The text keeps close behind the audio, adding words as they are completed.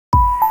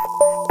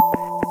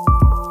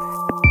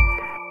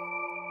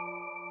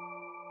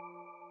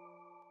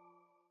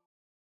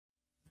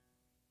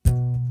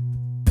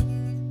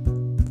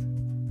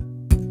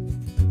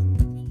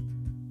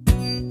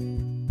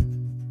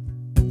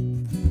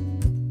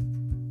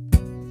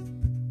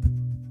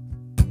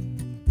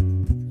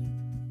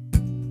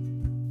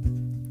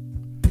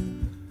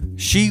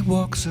She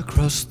walks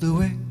across the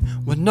way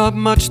with not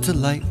much to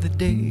light the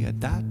day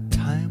at that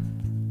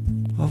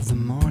time of the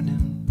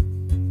morning.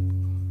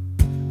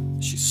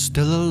 She's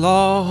still a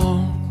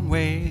long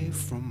way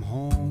from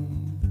home.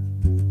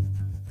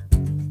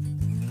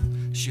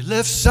 She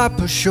lifts up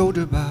her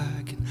shoulder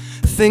bag and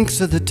thinks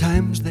of the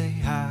times they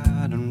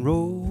had and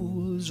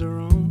rolls her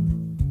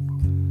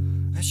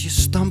own. As she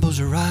stumbles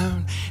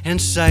around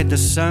inside the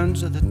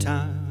sounds of the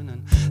town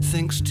and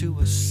thinks to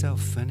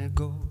herself, and it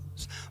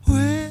goes,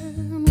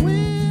 when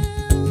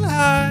will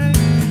I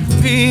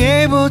be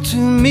able to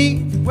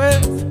meet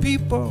with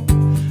people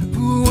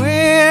who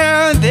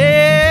wear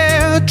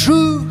their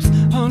truth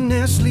on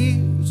their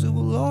sleeves, who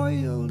are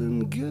loyal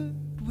and good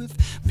with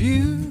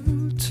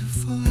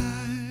beautiful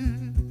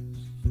eyes,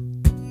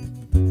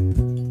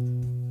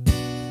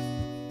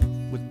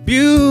 with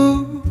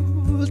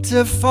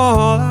beautiful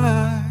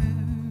eyes.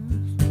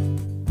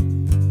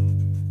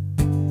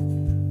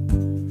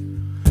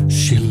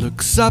 She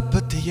looks up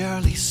at the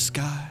early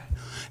sky.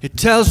 It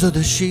tells her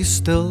that she's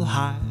still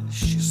high.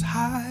 She's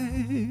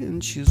high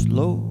and she's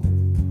low,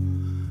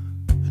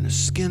 and her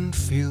skin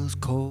feels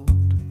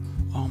cold,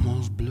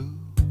 almost blue.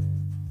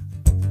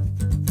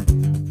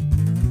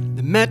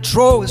 The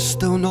metro is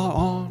still not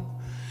on,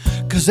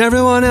 'cause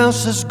everyone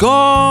else has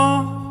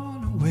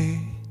gone away.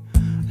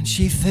 And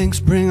she thinks,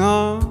 bring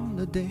on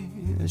the day,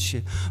 as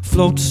she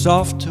floats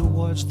off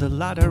towards the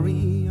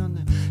Lattery on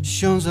the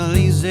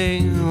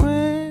Champs-Élysées.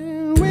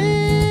 When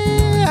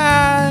will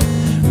I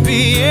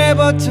be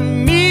able to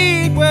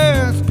meet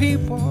with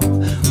people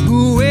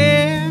who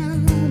wear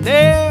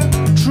their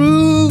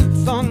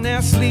truth on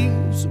their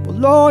sleeves, who are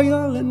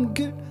loyal and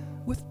good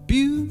with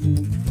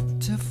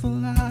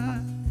beautiful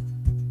eyes,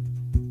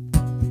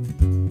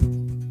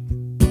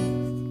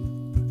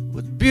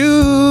 with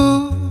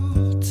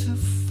beautiful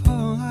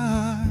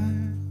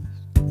eyes.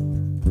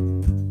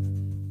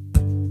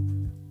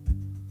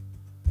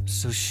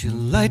 So she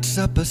lights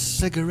up a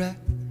cigarette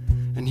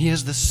and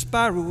hears the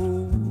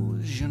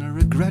sparrows, je ne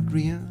regrette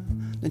rien.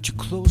 Then she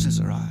closes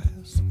her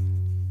eyes.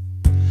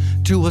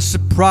 To her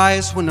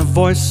surprise, when a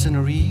voice in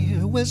her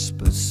ear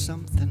whispers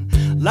something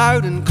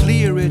loud and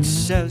clear, it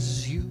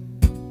says, you,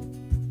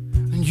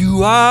 and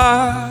you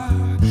are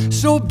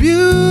so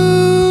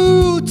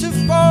beautiful.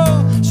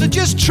 So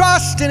just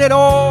trust in it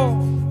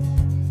all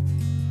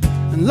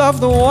and love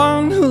the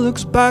one who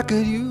looks back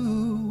at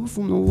you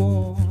from the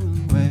wall.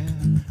 And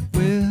when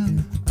will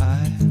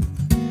I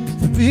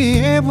be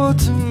able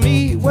to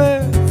meet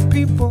with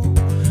people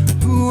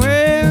who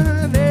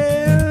wear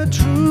their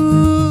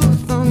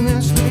truth on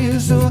their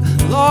sleeves, so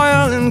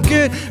loyal and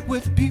good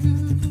with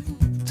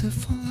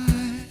beautiful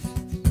eyes,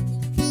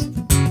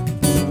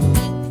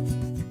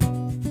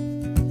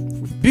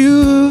 with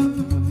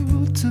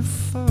beautiful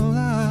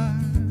eyes.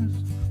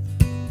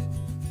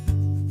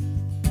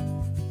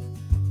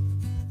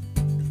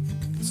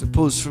 I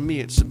suppose for me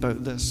it's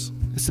about this.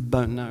 It's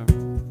about now.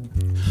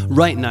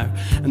 Right now,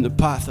 and the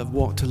path I've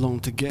walked along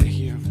to get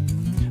here.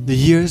 The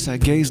years I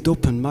gazed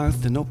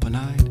open-mouthed and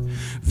open-eyed,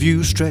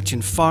 view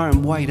stretching far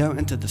and wide out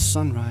into the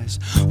sunrise,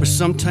 where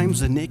sometimes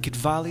the naked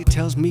valley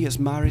tells me it's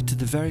married to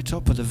the very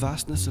top of the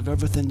vastness of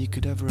everything you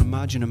could ever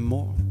imagine and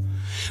more,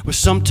 where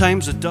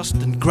sometimes the dust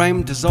and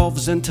grime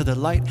dissolves into the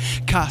light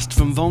cast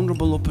from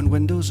vulnerable open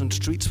windows on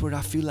streets where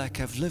I feel like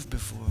I've lived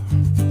before.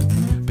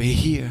 But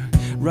here,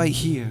 right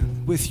here,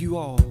 with you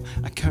all,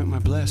 I count my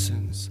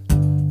blessings.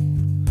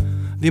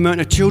 The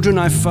amount of children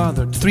I've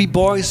fathered, 3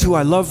 boys who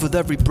I love with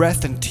every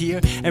breath and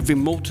tear, every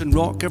molten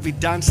rock, every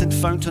dancing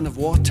fountain of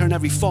water, and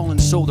every fallen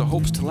soul that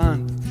hopes to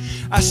land.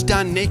 I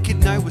stand naked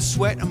now with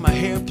sweat on my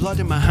hair, blood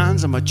in my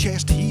hands and my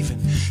chest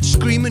heaving,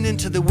 screaming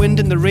into the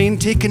wind and the rain,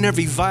 taking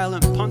every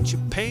violent punch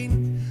of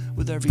pain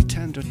with every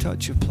tender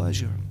touch of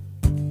pleasure.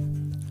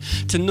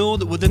 To know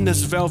that within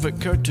this velvet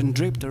curtain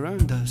draped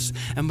around us,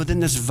 and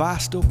within this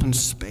vast open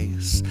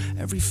space,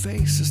 every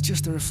face is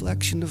just a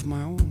reflection of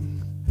my own.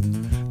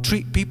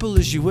 Treat people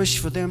as you wish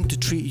for them to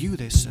treat you,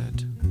 they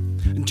said.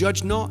 And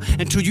judge not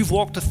until you've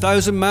walked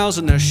 1,000 miles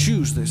in their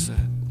shoes, they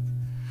said.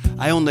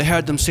 I only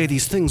heard them say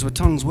these things with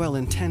tongues well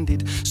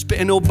intended,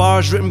 spitting old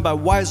bars written by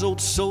wise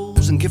old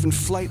souls and giving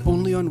flight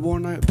only on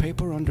worn out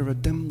paper under a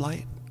dim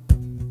light.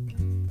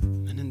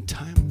 And in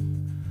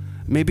time,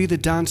 maybe the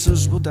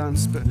dancers will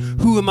dance, but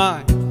who am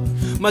I?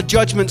 My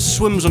judgment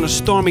swims on a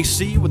stormy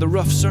sea with a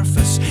rough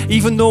surface,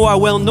 even though I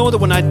well know that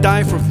when I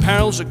dive for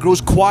pearls it grows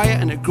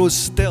quiet and it grows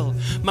still.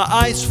 My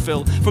eyes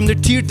fill from the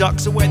tear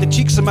ducts that wet the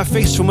cheeks of my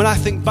face from when I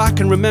think back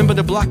and remember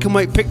the black and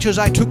white pictures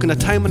I took in a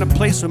time and a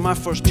place when my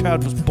first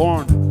child was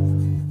born.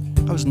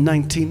 I was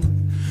 19,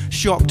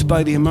 shocked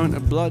by the amount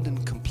of blood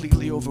and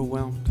completely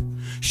overwhelmed.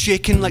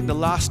 shaking like the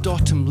last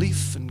autumn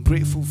leaf and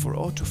grateful for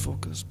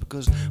autofocus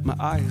because my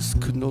eyes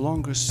could no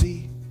longer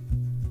see.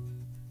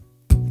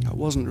 I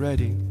wasn't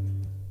ready.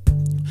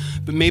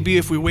 But maybe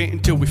if we wait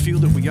until we feel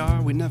that we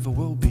are, we never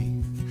will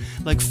be.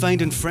 Like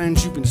finding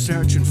friends you've been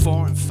searching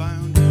for and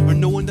found, or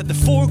knowing that the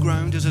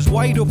foreground is as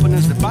wide open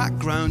as the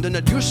background, and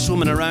that you're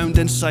swimming around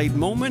inside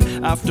moment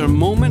after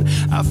moment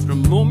after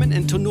moment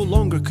until no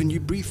longer can you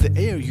breathe the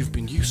air you've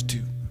been used to.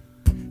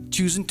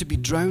 Choosing to be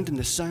drowned in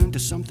the sound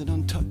of something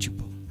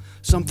untouchable,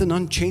 something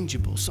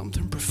unchangeable,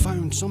 something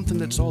profound, something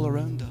that's all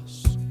around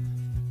us.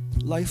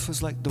 Life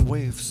is like the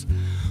waves.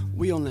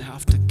 We only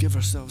have to give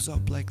ourselves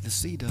up like the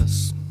sea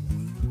does.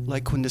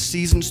 Like when the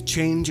seasons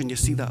change and you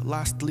see that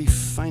last leaf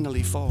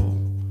finally fall.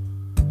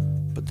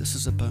 But this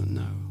is about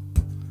now.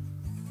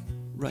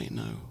 Right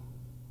now.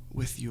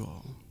 With you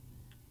all.